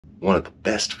one of the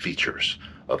best features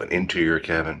of an interior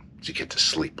cabin is you get to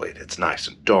sleep late. It's nice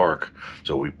and dark,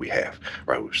 so we've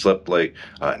slept late.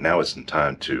 Now it's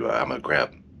time to, I'm gonna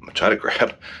try to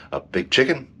grab a big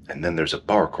chicken, and then there's a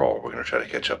bar crawl we're gonna try to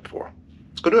catch up for.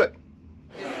 Let's go do it.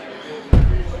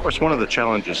 Of course, one of the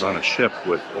challenges on a ship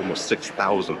with almost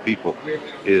 6,000 people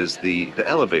is the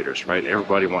elevators, right?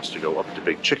 Everybody wants to go up to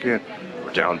Big Chicken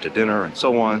or down to dinner and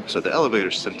so on. So the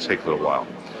elevators tend to take a little while.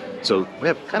 So we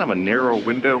have kind of a narrow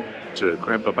window to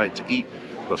grab a bite to eat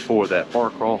before that bar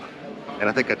crawl. And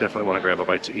I think I definitely want to grab a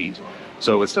bite to eat.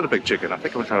 So instead of Big Chicken, I think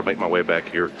I'm going to try to make my way back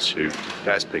here to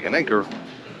Guy's Pig and Anchor,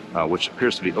 which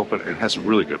appears to be open and has some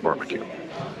really good barbecue.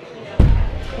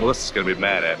 Melissa's going to be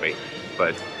mad at me,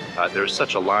 but there's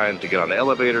such a line to get on the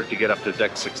elevator to get up to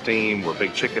deck 16 where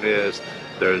Big Chicken is.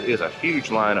 There is a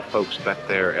huge line of folks back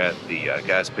there at the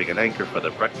Guy's Pig and Anchor for the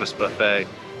breakfast buffet.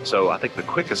 So I think the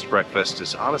quickest breakfast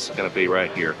is honestly going to be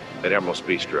right here at Emerald's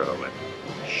Bistro. And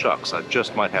shucks, I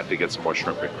just might have to get some more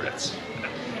shrimp and grits.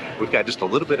 We've got just a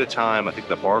little bit of time. I think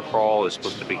the bar crawl is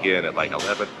supposed to begin at like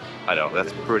 11. I know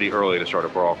that's pretty early to start a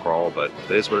bar crawl, but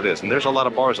it is what it is. And there's a lot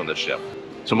of bars on this ship.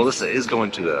 So Melissa is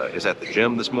at the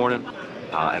gym this morning.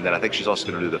 And then I think she's also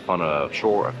going to do the Fun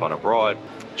Ashore and Fun Abroad.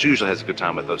 She usually has a good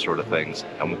time with those sort of things,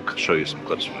 and we'll show you some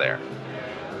clips from there.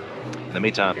 In the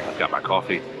meantime, I've got my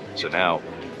coffee, so now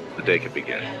the day can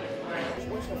begin.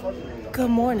 Good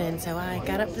morning. So I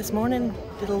got up this morning,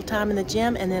 did a little time in the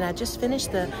gym, and then I just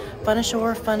finished the Fun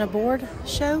Ashore, Fun Aboard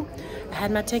show. I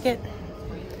had my ticket,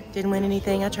 didn't win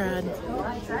anything. I tried.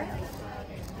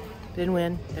 Didn't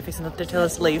win. They're fixing to tell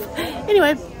us to leave.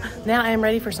 Anyway, now I am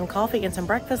ready for some coffee and some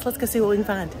breakfast. Let's go see what we can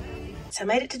find. So I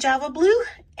made it to Java Blue,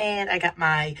 and I got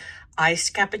my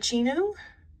iced cappuccino.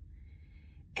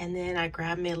 And then I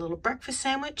grabbed me a little breakfast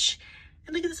sandwich.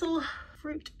 And look at this little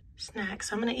fruit snack.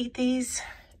 So I'm going to eat these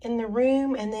in the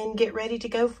room and then get ready to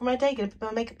go for my day. Gonna put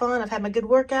my makeup on. I've had my good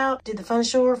workout, did the Fun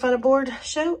Ashore, Fun Aboard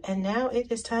show, and now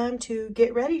it is time to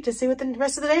get ready to see what the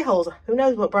rest of the day holds. Who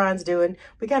knows what Brian's doing?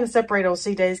 We kind of separate on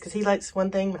sea days because he likes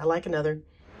one thing, I like another.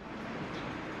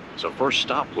 So first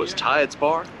stop was Tide's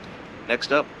Bar.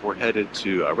 Next up, we're headed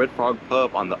to Red Frog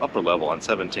Pub on the upper level on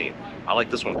 17. I like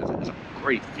this one because it has a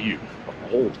great view of the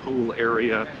whole pool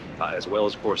area, as well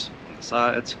as, of course, on the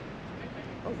sides.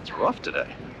 Oh, it's rough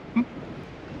today.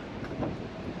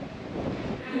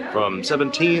 From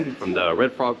 17, from the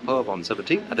Red Frog Pub on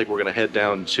 17, I think we're going to head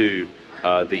down to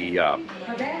the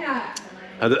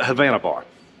Havana Bar.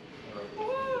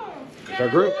 There's our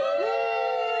group.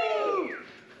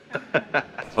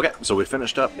 Okay, so we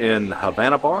finished up in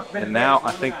Havana Bar, and now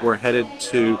I think we're headed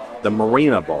to the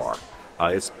Marina Bar.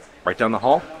 It's right down the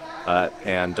hall,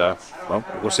 well,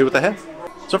 we'll see what they have.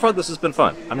 So far, this has been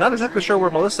fun. I'm not exactly sure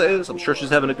where Melissa is. I'm sure she's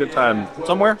having a good time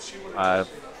somewhere.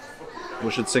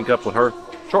 We should sync up with her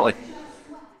shortly.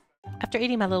 After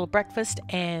eating my little breakfast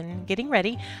and getting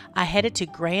ready, I headed to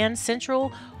Grand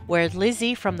Central, where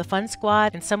Lizzie from the Fun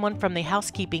Squad and someone from the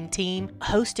housekeeping team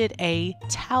hosted a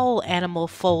towel animal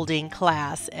folding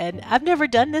class. And I've never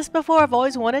done this before. I've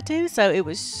always wanted to, so it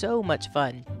was so much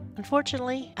fun.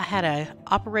 Unfortunately, I had an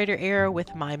operator error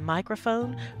with my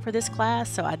microphone for this class,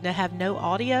 so I have no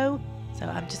audio. So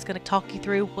I'm just going to talk you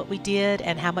through what we did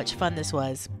and how much fun this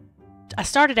was. I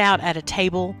started out at a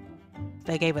table.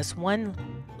 They gave us one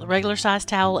regular size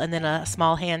towel and then a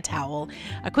small hand towel.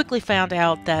 I quickly found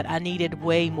out that I needed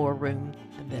way more room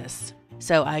than this.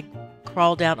 So I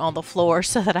crawled down on the floor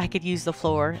so that I could use the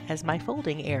floor as my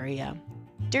folding area.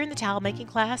 During the towel making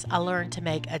class, I learned to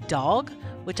make a dog,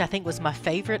 which I think was my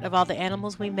favorite of all the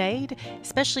animals we made,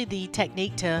 especially the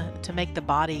technique to make the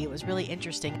body. It was really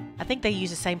interesting. I think they use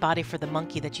the same body for the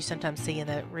monkey that you sometimes see in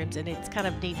the rooms, and it's kind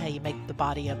of neat how you make the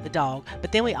body of the dog.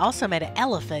 But then we also made an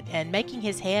elephant, and making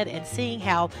his head and seeing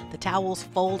how the towels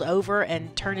fold over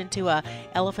and turn into a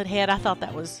elephant head, I thought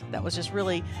that was just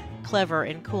really clever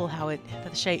and cool how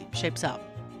the shapes up.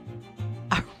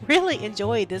 I really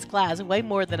enjoyed this class way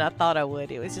more than I thought I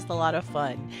would. It was just a lot of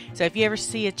fun. So if you ever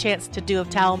see a chance to do a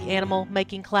towel animal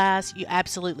making class, you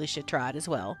absolutely should try it as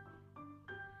well.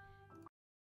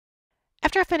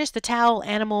 After I finished the towel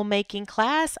animal making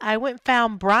class, I went and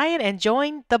found Brian and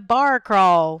joined the bar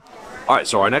crawl. All right,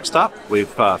 so our next stop, we've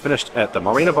finished at the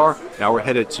Marina Bar. Now we're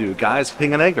headed to Guy's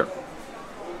Pig and Anchor.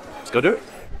 Let's go do it.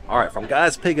 All right, from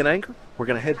Guy's Pig and Anchor, we're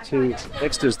going to head to,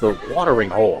 next is the watering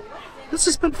hole. This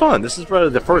has been fun. This is really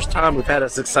the first time we've had a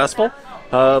successful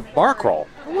bar crawl.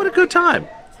 What a good time.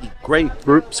 Great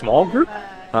group, small group,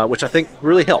 which I think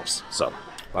really helps. So,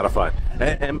 a lot of fun.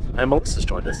 And Melissa's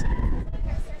joined us.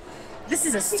 This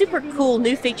is a super cool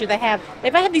new feature they have.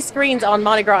 They've had these screens on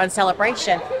Mardi Gras and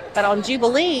Celebration, but on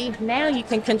Jubilee, now you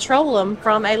can control them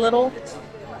from a little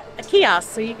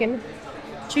kiosk, so you can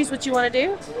choose what you want to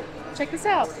do. Check this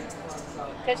out.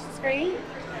 Touch the screen.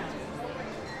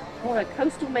 On a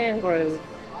coastal mangrove.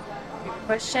 You can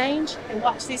press change and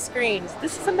watch these screens.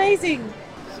 This is amazing.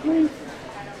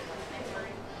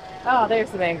 Oh, there's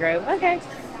the mangrove. Okay.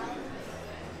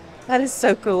 That is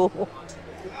so cool.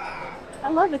 I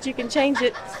love that you can change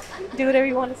it, do whatever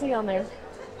you want to see on there.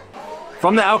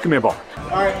 From the Alchemy Bar. All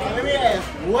right, let me ask,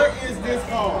 what is this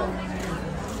called?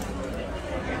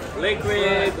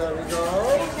 Liquid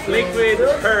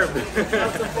herb.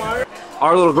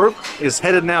 Our little group is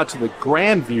headed now to the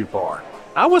Grand View Bar.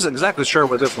 I wasn't exactly sure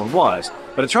what this one was,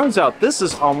 but it turns out this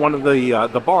is on one of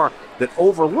the bar that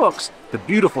overlooks the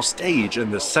beautiful stage in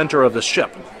the center of the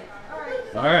ship.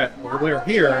 All right, well, we're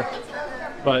here,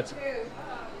 but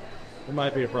there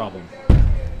might be a problem.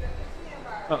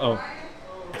 Uh-oh.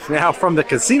 Now from the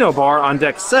Casino Bar on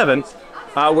deck 7,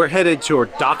 we're headed to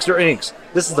Dr. Inks.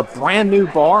 This is a brand new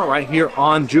bar right here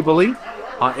on Jubilee,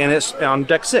 and it's on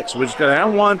deck 6. We just go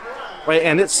down one, right,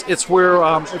 and it's where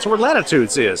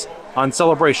Latitudes is on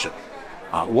Celebration.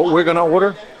 What we're gonna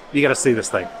order, you gotta see this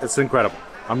thing. It's incredible.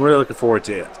 I'm really looking forward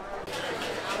to it.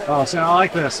 Oh, so I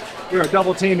like this. We are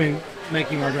double teaming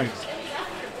making our drinks.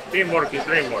 Teamwork is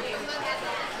dreamwork.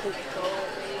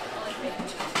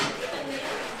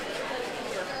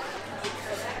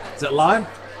 Is it lime?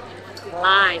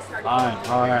 Lime. Lime,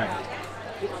 all right.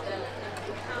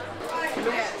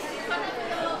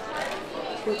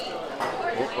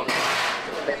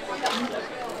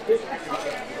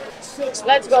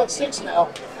 Let's go 6 now.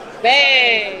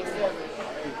 Bang.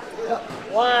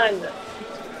 1.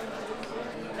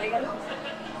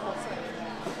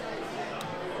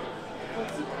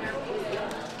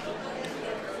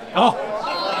 Oh!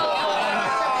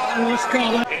 Let's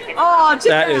call it. Oh,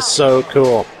 That is so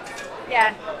cool.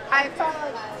 yeah.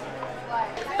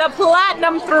 The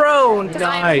Platinum Throne.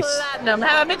 Nice. Platinum.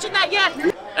 Have I mentioned that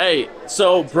yet? Hey,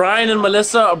 so Brian and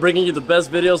Melissa are bringing you the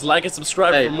best videos. Like and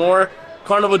subscribe for more.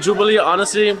 Carnival Jubilee,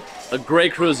 honestly, a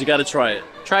great cruise. You gotta try it.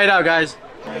 Try it out, guys.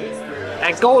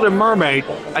 At Golden Mermaid,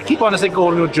 I keep on to say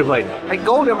Golden Jubilee. At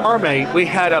Golden Mermaid, we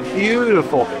had a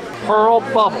beautiful pearl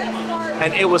bubble.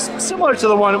 And it was similar to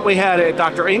the one we had at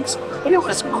Dr. Inks, but it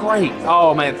was great.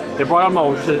 Oh man, they brought them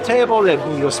over to the table, they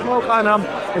blew a smoke on them,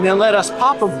 and then let us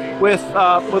pop them with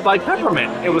like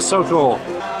peppermint. It was so cool.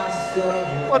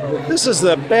 But this is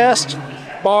the best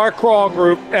bar crawl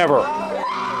group ever.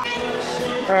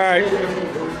 All right,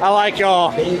 I like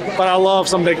y'all, but I love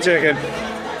some big chicken.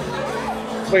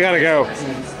 We gotta go.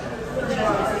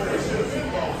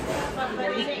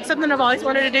 Something I've always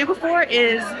wanted to do before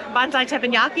is bonsai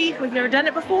teppanyaki. We've never done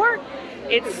it before.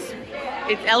 It's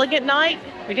elegant night.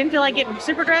 We didn't feel like getting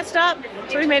super dressed up,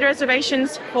 so we made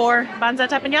reservations for bonsai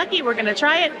teppanyaki. We're gonna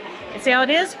try it and see how it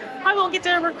is. I won't get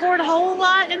to record a whole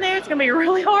lot in there. It's gonna be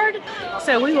really hard.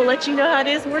 So we will let you know how it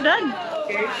is when we're done.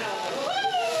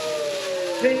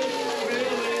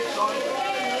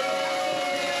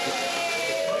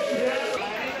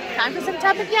 Time for some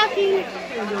teppanyaki.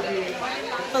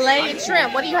 Filet and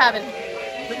shrimp. What are you having?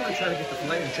 I think I'm gonna try to get the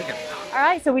filet and chicken. All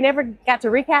right, so we never got to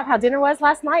recap how dinner was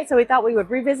last night, so we thought we would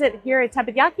revisit here at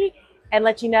Teppanyaki and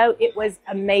let you know it was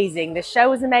amazing. The show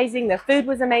was amazing. The food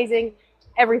was amazing.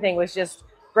 Everything was just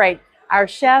great. Our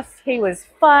chef, he was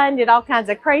fun, did all kinds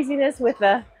of craziness with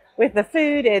the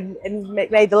food and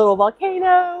made the little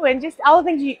volcano and just all the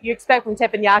things you expect from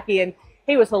Teppanyaki, and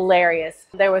he was hilarious.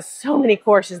 There was so many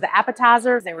courses. The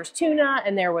appetizers, there was tuna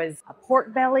and there was a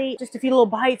pork belly, just a few little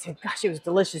bites, and gosh, it was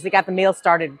delicious. It got the meal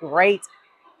started great.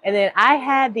 And then I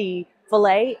had the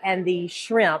filet and the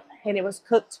shrimp, and it was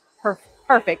cooked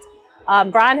perfect.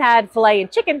 Brian had filet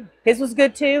and chicken. His was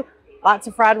good too. Lots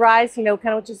of fried rice, you know,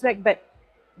 kind of what you expect, but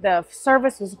the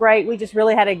service was great. We just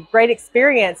really had a great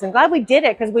experience, and glad we did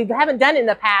it because we haven't done it in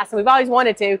the past and we've always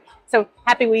wanted to. So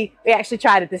happy we actually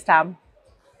tried it this time.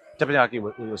 Teppanyaki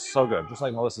was so good. Just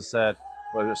like Melissa said,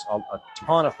 it was just a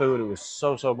ton of food. It was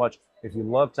so much. If you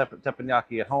love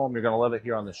teppanyaki at home, you're going to love it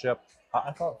here on the ship.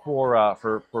 I thought for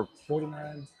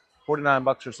 49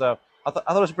 bucks or so, I thought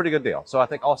it was a pretty good deal. So I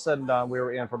think all said and done, we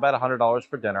were in for about $100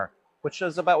 for dinner, which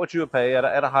is about what you would pay at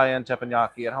a high-end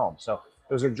teppanyaki at home. So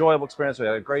it was an enjoyable experience. We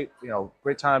had a great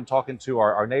time talking to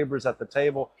our neighbors at the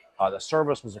table. The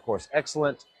service was, of course,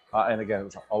 excellent. And again, it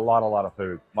was a lot of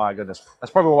food. My goodness. That's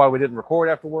probably why we didn't record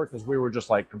afterward, because we were just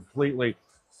like completely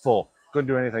full. Couldn't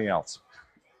do anything else.